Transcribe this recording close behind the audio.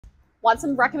Want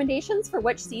some recommendations for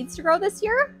which seeds to grow this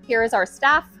year? Here is our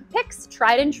staff picks,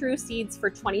 tried and true seeds for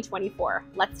 2024.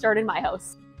 Let's start in my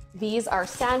house. These are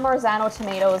San Marzano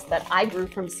tomatoes that I grew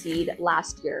from seed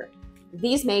last year.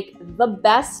 These make the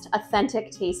best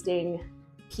authentic tasting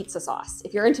pizza sauce.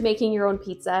 If you're into making your own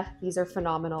pizza, these are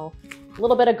phenomenal. A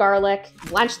little bit of garlic,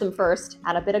 blanch them first,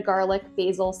 add a bit of garlic,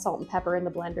 basil, salt and pepper in the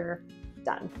blender,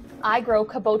 done. I grow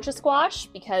kabocha squash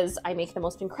because I make the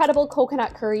most incredible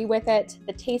coconut curry with it.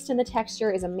 The taste and the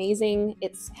texture is amazing.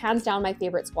 It's hands down my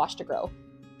favorite squash to grow.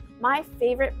 My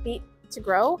favorite beet to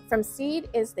grow from seed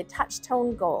is the Touch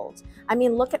Tone Gold. I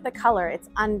mean, look at the color, it's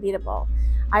unbeatable.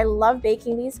 I love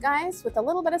baking these guys with a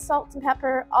little bit of salt and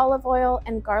pepper, olive oil,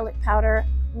 and garlic powder.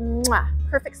 Mwah,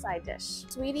 perfect side dish.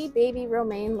 Sweetie baby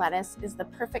romaine lettuce is the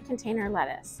perfect container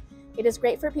lettuce. It is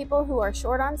great for people who are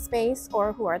short on space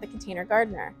or who are the container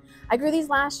gardener. I grew these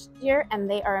last year and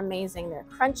they are amazing. They're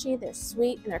crunchy, they're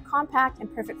sweet, and they're compact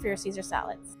and perfect for your Caesar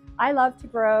salads. I love to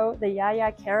grow the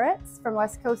Yaya carrots from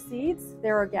West Coast Seeds.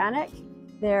 They're organic.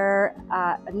 They're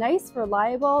nice,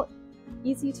 reliable,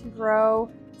 easy to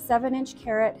grow, 7-inch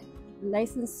carrot,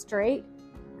 nice and straight.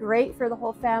 Great for the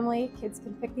whole family. Kids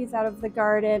can pick these out of the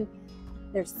garden.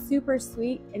 They're super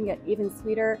sweet and get even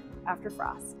sweeter after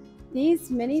frost.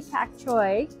 These mini pak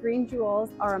choi green jewels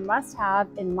are a must-have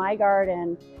in my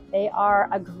garden. They are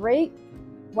a great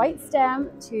white stem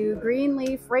to green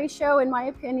leaf ratio, in my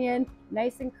opinion.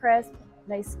 Nice and crisp,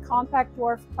 nice compact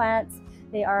dwarf plants.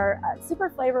 They are super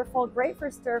flavorful, great for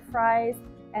stir fries,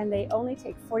 and they only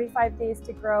take 45 days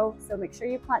to grow, so make sure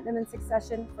you plant them in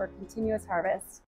succession for continuous harvest.